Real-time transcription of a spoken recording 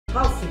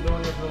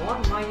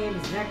everyone, my name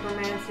is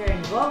NecroMancer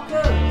and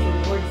welcome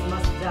to Words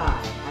Must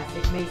Die. As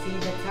it may seem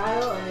the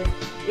title, and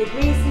it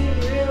may seem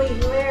really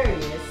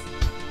hilarious,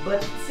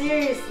 but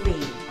seriously,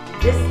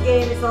 this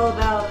game is all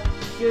about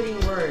shooting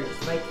words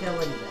by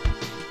killing them.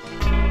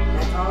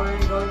 That's all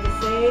I'm going to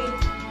say,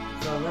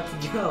 so let's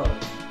go.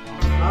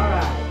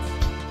 Alright.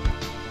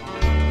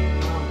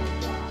 Oh my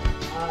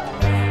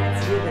god. Alright,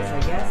 let's do this, I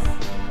guess.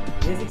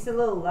 Music's a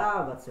little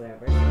loud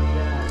whatsoever, so I'm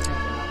gonna check it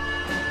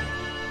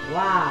out.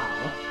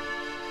 Wow.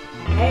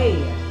 Hey,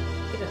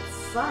 look at the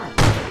sun.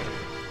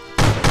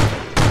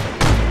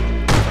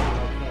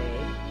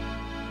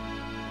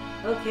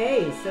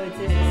 Okay, so it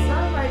says the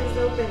sunrise is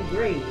open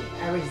grade,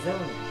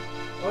 Arizona.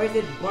 Or is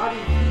it Body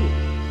Heat,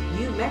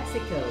 New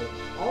Mexico?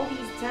 All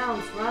these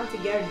towns run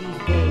together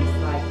these days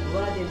like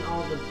blood in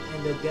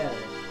the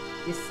gutter.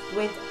 You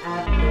squint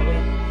at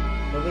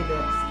the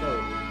window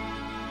stove.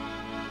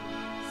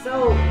 So,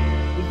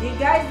 if you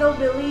guys don't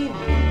believe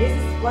me, this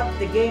is what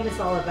the game is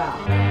all about.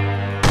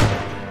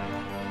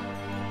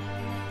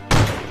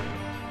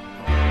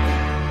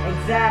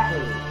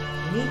 Exactly.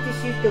 Need to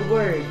shoot the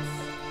words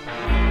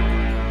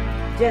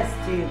just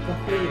to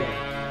complete it.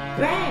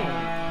 Bang!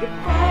 You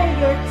fire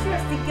your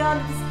trusty gun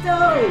at the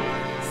stove!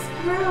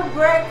 Screw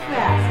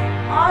breakfast!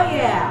 Oh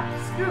yeah!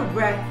 Screw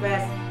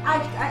breakfast!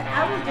 I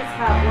will just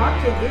have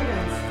lunch and dinner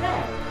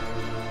instead.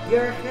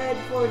 You're head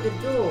for the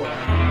door.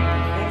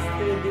 Next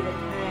to the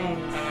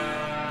tanks.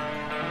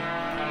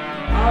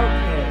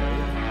 Okay.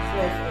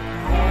 So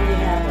I only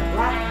have a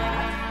black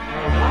hat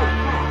or a white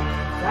hat.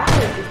 That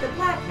is just a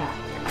black hat.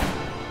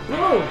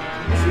 Boom!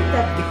 Shoot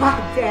that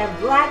goddamn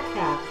black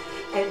hat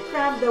and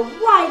cram the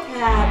white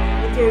hat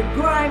into your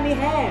grimy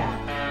hand.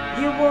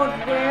 You won't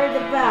wear the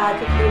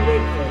badge of the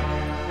wicked.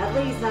 At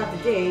least not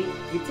today.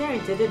 You turn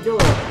to the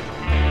door.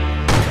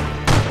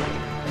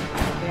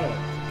 Okay.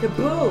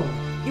 Kaboom!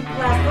 You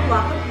blast the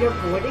lock of your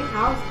boarding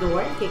house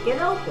door and kick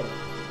it open.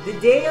 The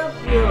day of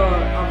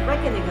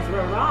reckoning has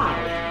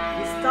arrived.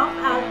 You stomp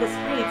out the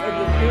streets and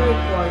you hurry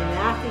for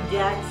Nasty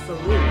Jack's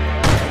saloon.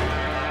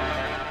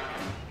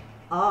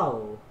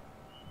 Oh.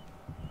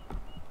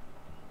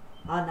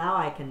 Oh, now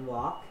I can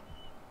walk.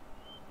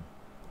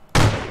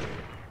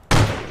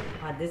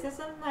 This is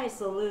a nice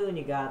saloon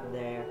you got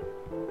there.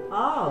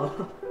 Oh.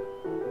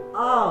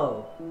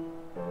 Oh.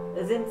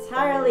 It's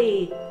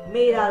entirely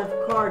made out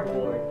of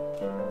cardboard.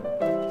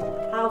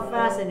 How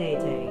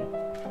fascinating.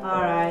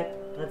 Alright,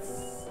 let's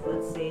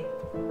see.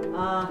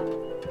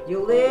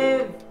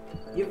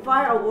 You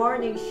fire a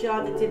warning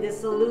shot into the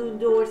saloon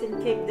doors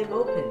and kick them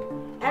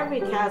open. Every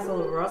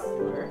castle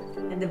rustler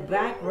and the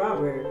bank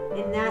robber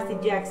in Nasty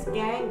Jack's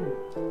gang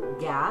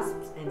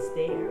gasps and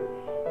stare.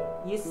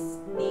 You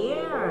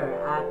sneer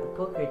at the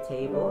poker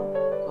table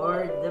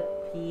or the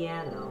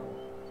piano.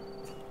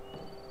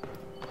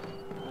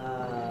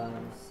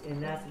 In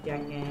Nasty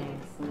Jack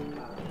gangs.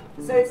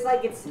 So it's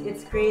like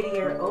it's creating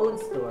your own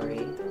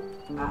story.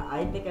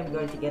 I think I'm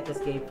going to get this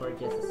game for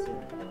just as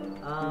soon.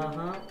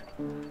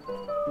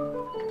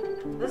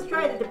 Let's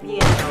try it at the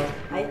piano.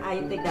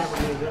 I think that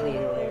would be really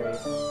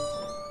hilarious.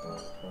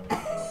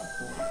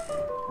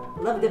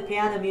 Love the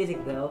piano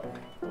music though.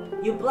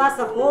 You blast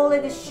a hole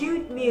in the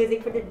chute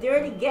music for the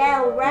dirty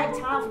gal who racked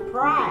Tom's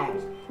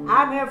prize.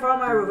 I'm here for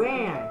my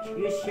revenge,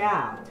 you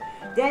shout.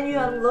 Then you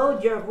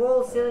unload your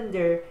whole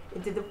cylinder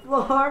into the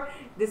floor,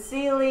 the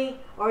ceiling,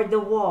 or the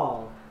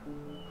wall.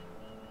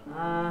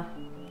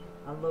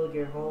 Unload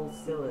your whole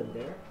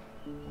cylinder.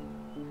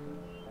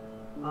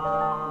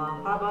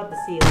 How about the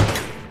ceiling?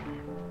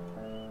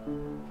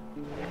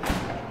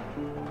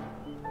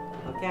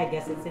 Okay, I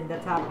guess it's in the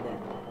top then.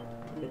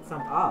 It's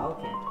some. Oh,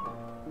 okay.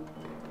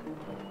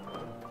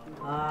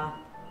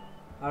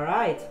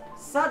 Alright.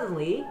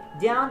 Suddenly,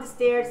 down the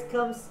stairs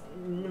comes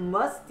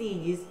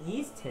Musty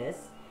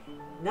Eustace.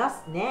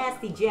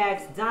 Nasty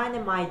Jack's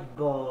dynamite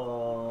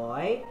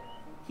boy.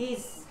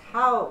 He's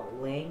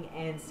howling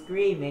and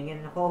screaming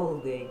and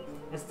holding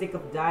a stick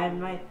of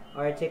dynamite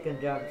or a chicken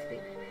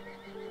drumstick.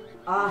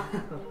 Oh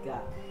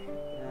god.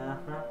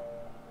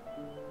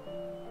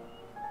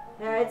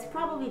 Yeah, it's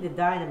probably the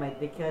dynamite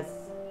because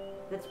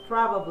that's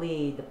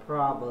probably the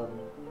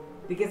problem.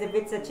 Because if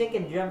it's a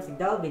chicken drumstick,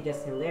 that would be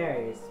just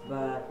hilarious.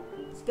 But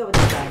let's go with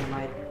the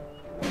dynamite.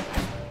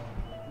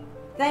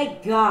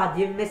 Thank God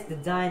you missed the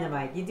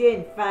dynamite. You did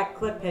in fact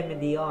clip him in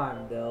the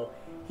arm though.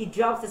 He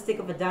drops the stick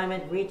of a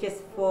dynamite,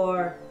 reaches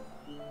for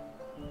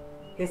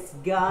his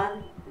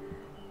gun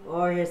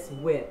or his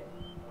whip.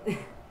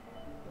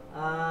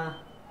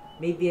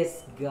 Maybe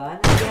his gun,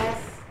 I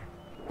guess?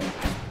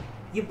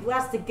 You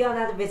blast the gun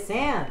out of his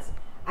hands.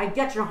 I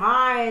got you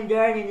high and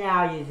dirty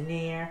now, you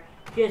sneer.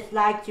 Just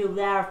like you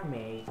left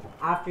me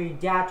after you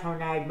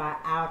detonated my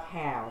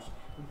outhouse.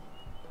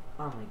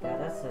 Oh my god,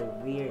 that's a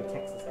weird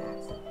Texas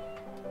accent.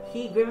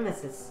 He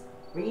grimaces,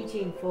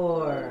 reaching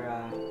for,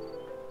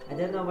 I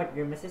don't know what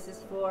grimaces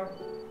is for.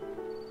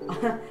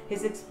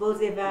 His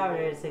explosive hat or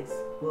his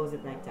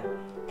explosive necktie.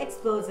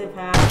 Explosive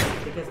hat,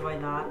 because why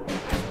not?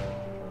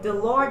 The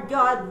Lord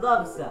God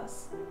loves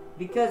us,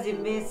 because he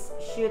missed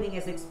shooting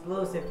his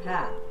explosive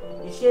hat.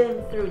 You shoot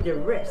him through the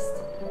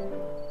wrist.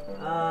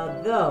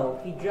 Though,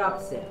 he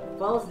drops it,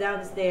 falls down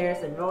the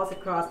stairs, and rolls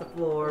across the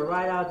floor,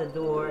 right out the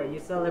door. You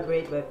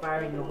celebrate by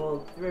firing a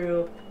hole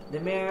through the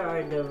mirror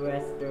or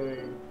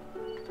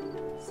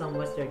some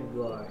western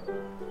guard.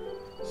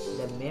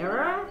 The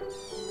mirror?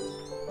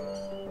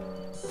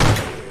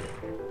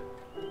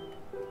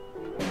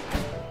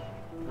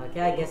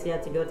 Okay, I guess you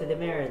have to go to the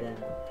mirror then.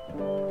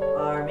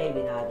 Or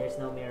maybe not, there's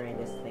no mirror in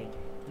this thing.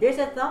 There's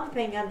a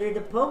thumping under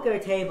the poker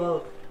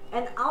table.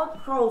 And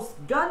out crawls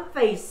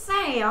Gunface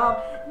Sam,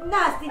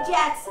 Nasty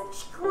Jack's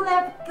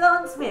cleft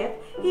gunsmith.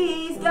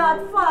 He's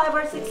got 5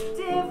 or 6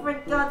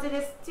 different guns in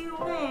his 2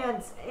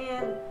 hands,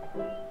 and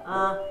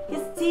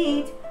his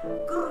teeth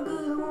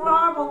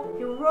garble.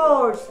 He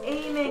roars,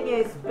 aiming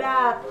his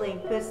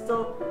battling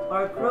pistol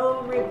or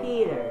chrome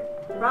repeater.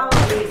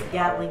 Probably his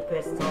Gatling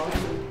pistol.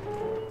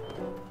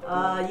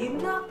 You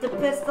knock the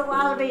pistol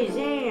out of his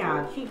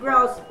hand. He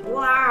growls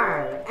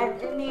 "Blarg!" and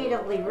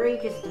immediately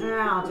reaches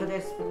down to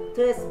his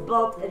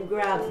belt and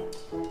grabs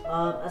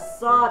a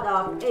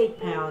sawed-off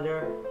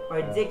 8-pounder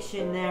or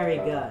dictionary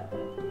gun.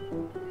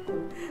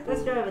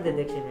 Let's try with the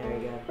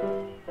dictionary gun.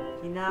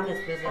 He knocks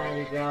his pistol out and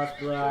he growls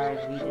 "Blarg!"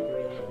 and reads it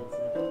related.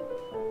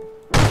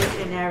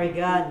 Dictionary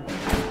gun.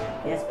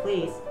 Yes,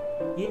 please.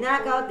 You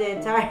knock out the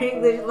entire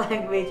English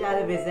language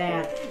out of his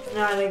hand,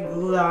 snarling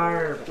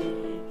 "Glarb!"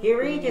 He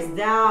reaches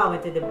down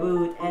into the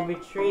boot and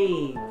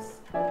retrieves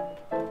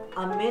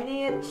a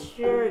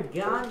miniature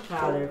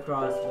gunpowder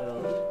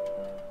crossbow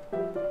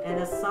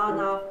and a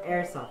sawn-off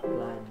airsoft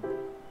gun.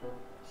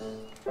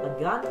 A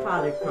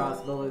gunpowder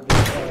crossbow would be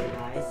very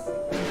nice.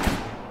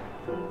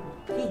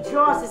 He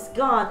draws his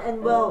gun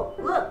and, well,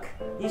 look!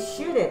 You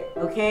shoot it,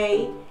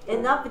 okay?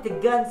 Enough with the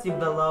guns, you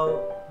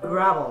bellow.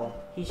 Grovel,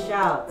 he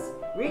shouts,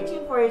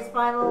 reaching for his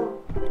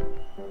final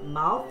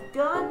mouth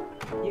gun?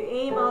 You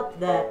aim out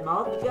that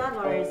mouth gun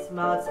or his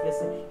mouth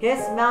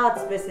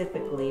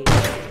specifically.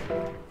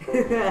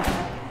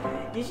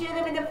 You shoot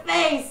him in the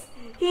face!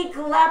 He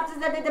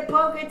collapses under the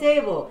poker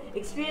table,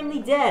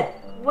 extremely dead.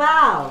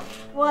 Wow,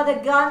 what a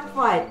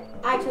gunfight!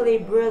 Actually,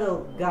 a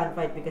brutal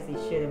gunfight because he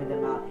shot him in the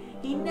mouth.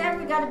 He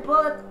never got a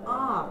bullet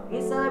off.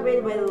 He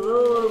celebrated by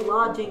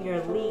lodging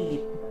your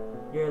lead.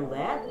 Your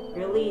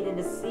lead in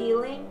the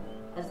ceiling,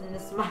 as in the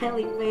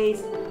smiley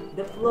face,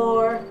 the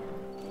floor,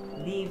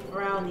 the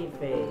frowny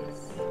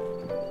face.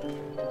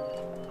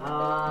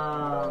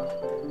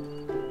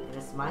 In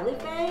a smiley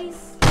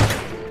face?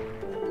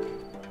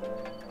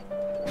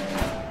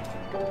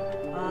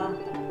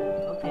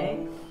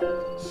 Okay.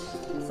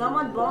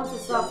 Someone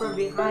bounces up from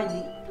behind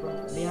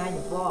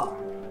the bar.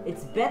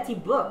 It's Betty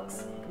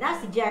Books,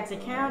 Nasty Jack's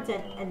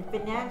accountant and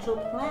financial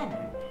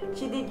planner.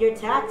 She did your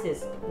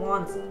taxes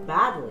once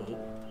badly.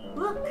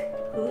 Look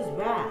who's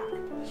back,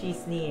 she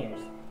sneers.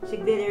 She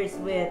glitters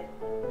with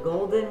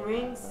golden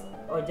rings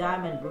or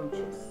diamond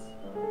brooches.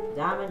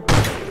 Diamond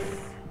brooches.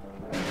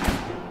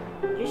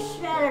 You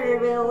shattered her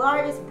with the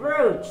largest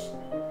brooch,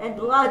 and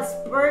blood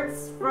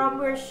spurts from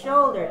her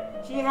shoulder.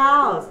 She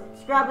howls,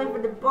 scrabbling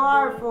for the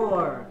bar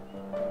for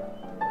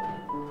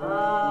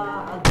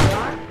a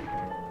gun?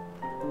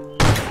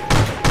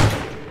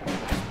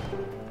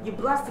 You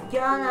blast the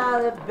gun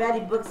out of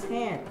Betty Book's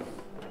hand.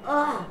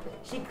 Ah!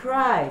 She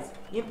cries.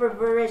 You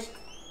perverted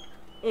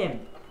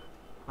imp.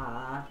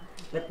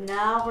 But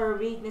now her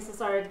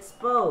weaknesses are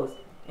exposed,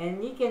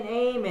 and you can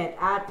aim it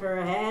at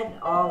her head,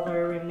 all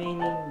her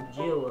remaining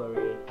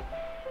jewelry.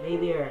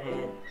 Maybe her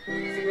head.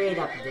 Straight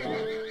up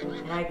dead.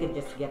 And I could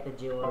just get the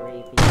jewelry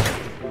if he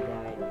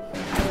died.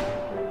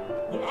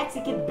 You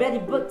execute Betty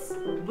Books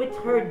with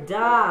her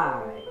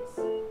dice.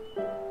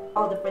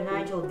 All the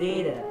financial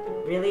data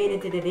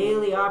related to the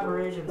daily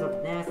operations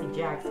of Nasty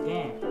Jack's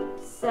gang.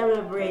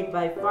 Celebrate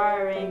by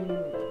firing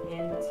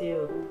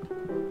into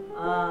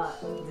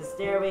the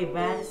stairway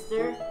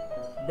banister,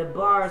 the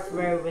bars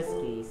where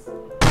whiskeys.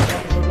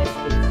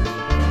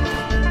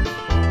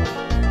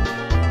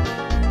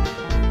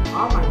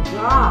 Oh my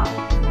god!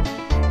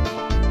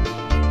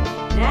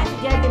 Nasty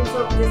Jack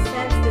himself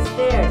descends the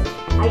stairs.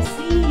 I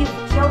see you've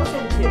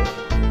chosen to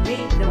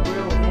read the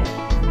real him.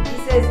 He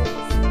says,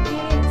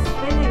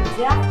 spinning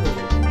deftly,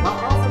 while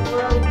also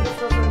twirling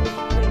pistols on his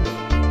finger.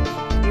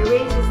 He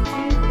raises 2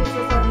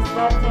 pistols on his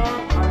left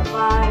hand, or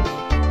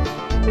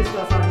 5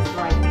 pistols on his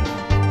right hand.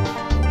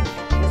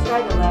 Let's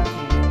try the left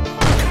hand.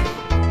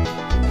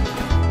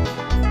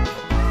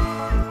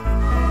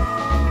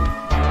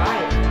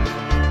 Alright.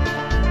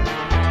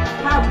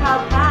 Pow, pow,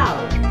 pow!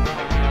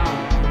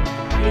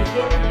 He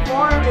hit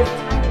 4 of his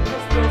tiny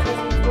pistols as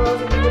he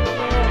throws into the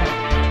air.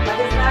 But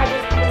his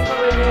largest pistol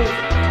remains.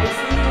 I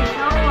see you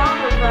no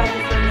longer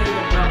practice the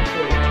native drum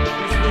food.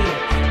 He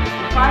sneers.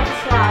 He fires a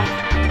shot,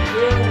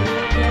 really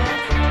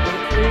hands, but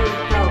it's really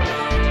pelvis.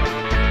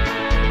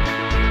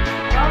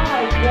 Oh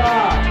my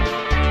god!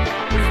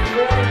 It's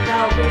really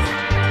pelvis.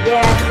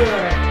 Yeah,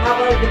 sure. How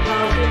about the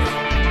pelvis?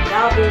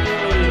 That'll be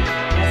really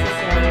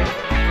necessary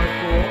or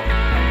cool.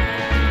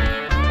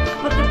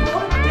 But the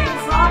bullet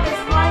pings off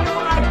his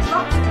final high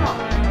jump spot.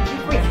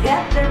 You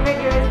forget the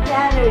rigorous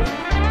standards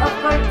of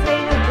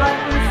container gun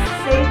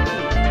safety,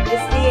 the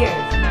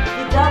sneers.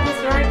 You dug this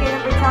hurricane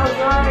of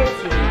retaliatory.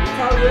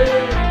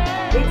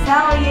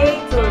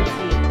 Retaliatory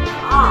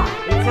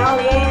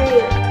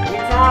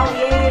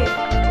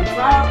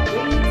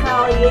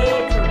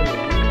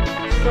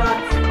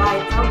shots by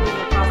tumbling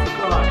across the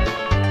floor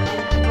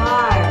and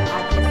fire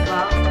at his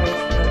lungs.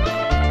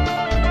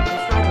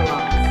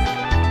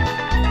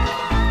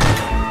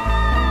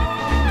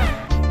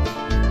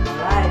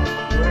 Alright,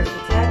 where's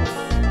the text?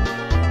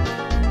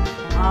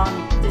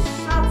 The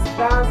shots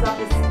bounce off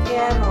his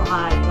camel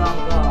hide long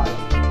guard.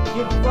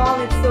 You've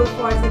fallen so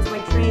far since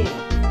my training,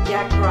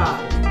 Jack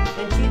cries,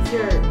 and shoots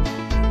your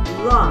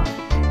lung,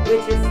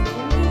 which is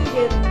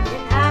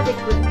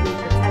inadequately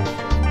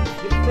protected.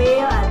 You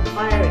fail at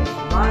firing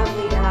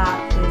wildly at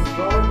his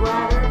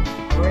gallbladder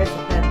or his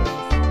appendix.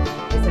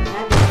 His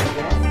appendix, I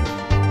guess.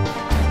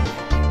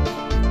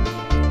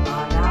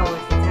 Now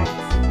where's the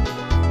text?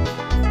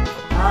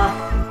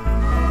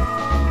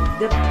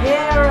 The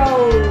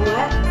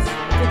pirouettes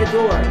to the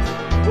doors.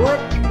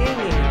 Bullet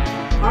hanging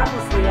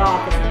harmlessly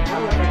off as an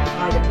elephant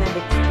by the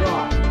appendix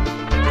drawn.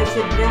 I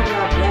should never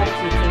have left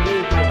you to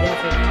leave my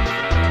desert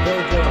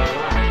dojo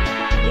alive.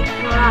 He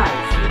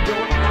cries. You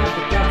don't have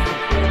the guts to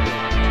kill me.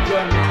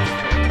 You're a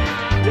master.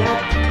 You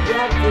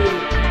have to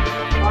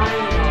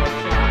final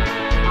shot.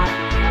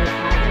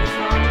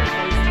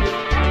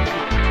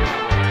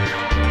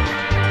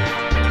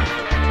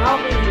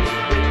 Probably use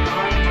big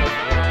arms.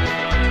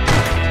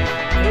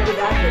 Maybe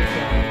that makes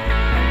sense.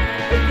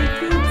 If you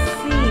could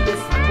see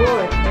this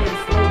bullet in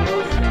slow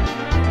motion,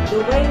 the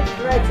way it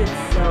threads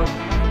itself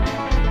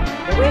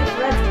with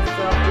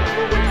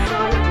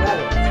solid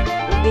letters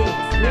would be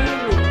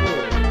extremely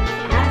cool.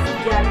 Nancy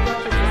Jack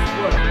touches his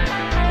foot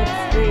and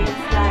screams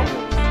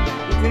staggers.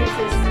 He turns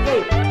to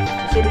escape.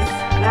 Should his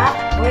back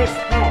or his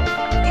head?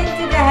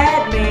 Into the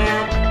head,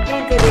 man!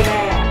 Into the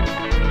head!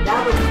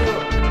 That was true.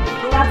 He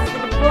collapses to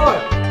the floor.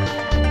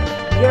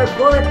 Your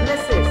bullet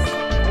misses.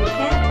 I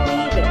can't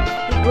believe it.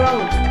 He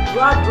groans,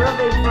 blood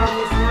dripping from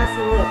his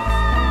nasty lips.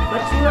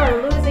 But you are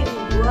losing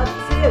blood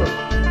too.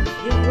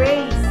 You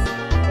raise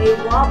a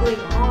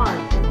wobbling arm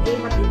and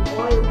aim at the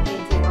oil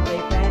painting of a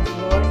fancy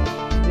horse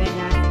to a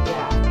nasty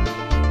Jack.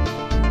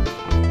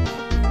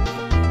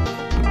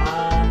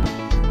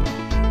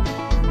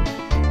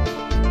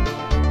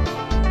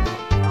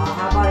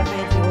 How about a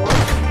fancy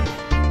horse?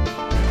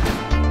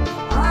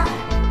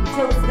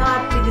 Until it's not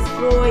to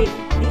destroy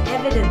the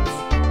evidence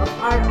of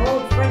our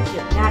old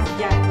friendship, nasty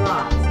Jack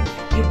cries.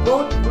 You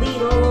both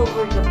bleed all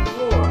over the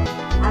floor.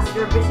 As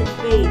your vision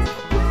fades,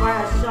 you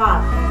fire a shot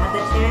at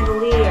the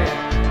chandelier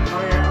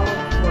or your own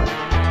foot.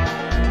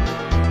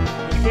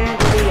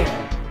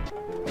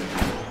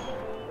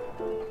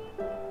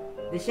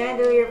 The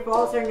chandelier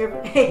falls on your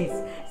face,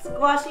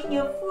 squashing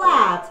you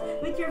flat.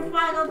 With your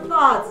final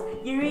thoughts,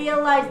 you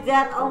realize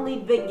death only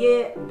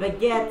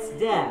begets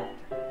death.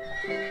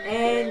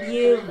 And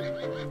you've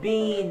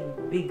been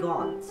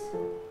begot.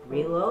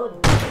 Reload.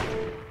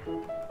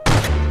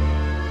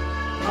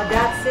 Oh,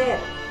 that's it.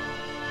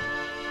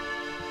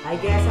 I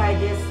guess I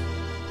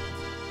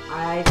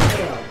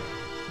failed.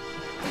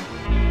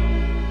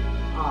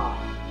 Aw,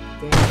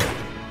 damn it.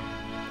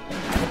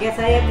 I guess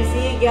I have to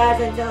see you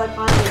guys until I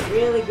find this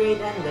really great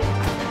ending.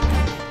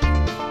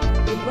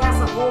 You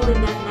blast a hole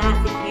in that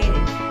nasty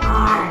painting.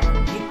 Arr!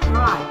 You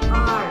cry.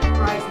 Arr!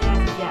 Cries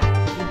Nasty Jack.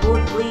 You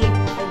both bleed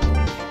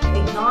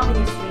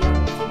ignominiously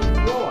onto the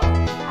floor.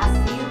 As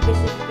you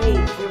vision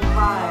fades, your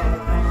fire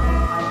at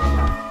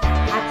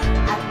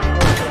my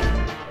own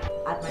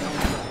foot.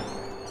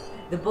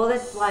 The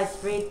bullet flies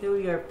straight through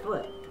your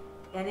foot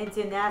and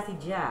into Nasty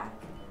Jack.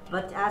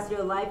 But as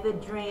your life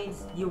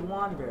drains, you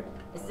wonder,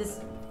 is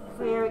this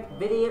fair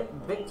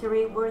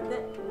victory worth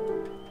it?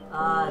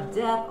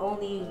 Death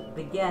only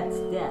begets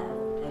death,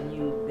 and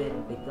you've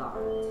been begot.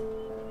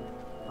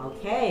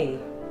 Okay.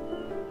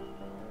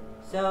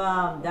 So,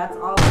 that's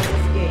all for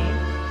this game.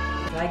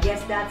 So I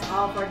guess that's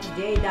all for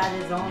today. That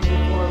is only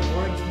for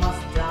Words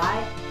Must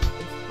Die.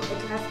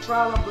 It has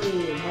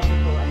probably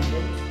multiple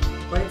endings,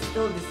 but it's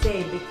still the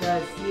same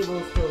because he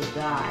will still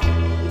die,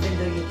 even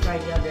though you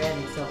tried the other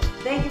ending. So,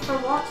 thank you for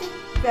watching.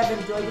 If you have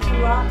enjoyed this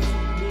vlog,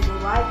 leave a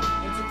like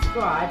and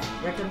subscribe.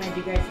 Recommend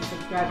you guys to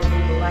subscribe and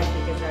leave a like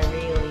because I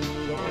really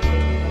need it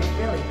and it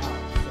really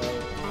helps. So,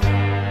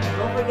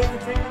 don't forget to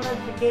turn on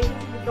notifications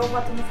if you don't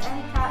want to miss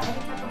any type of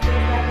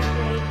videos I can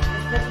create,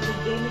 especially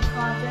gaming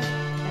content.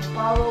 And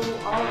follow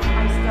all of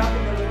my stuff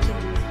in the links in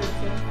the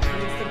description. My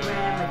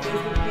Instagram, my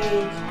Facebook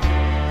page,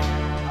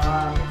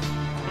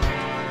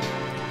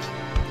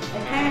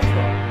 and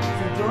Periscope.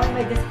 So join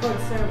my Discord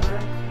server.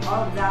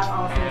 All of that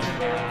also is in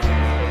the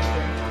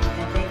description.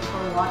 And thanks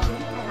for watching,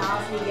 and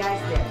I'll see you guys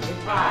there.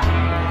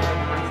 Goodbye.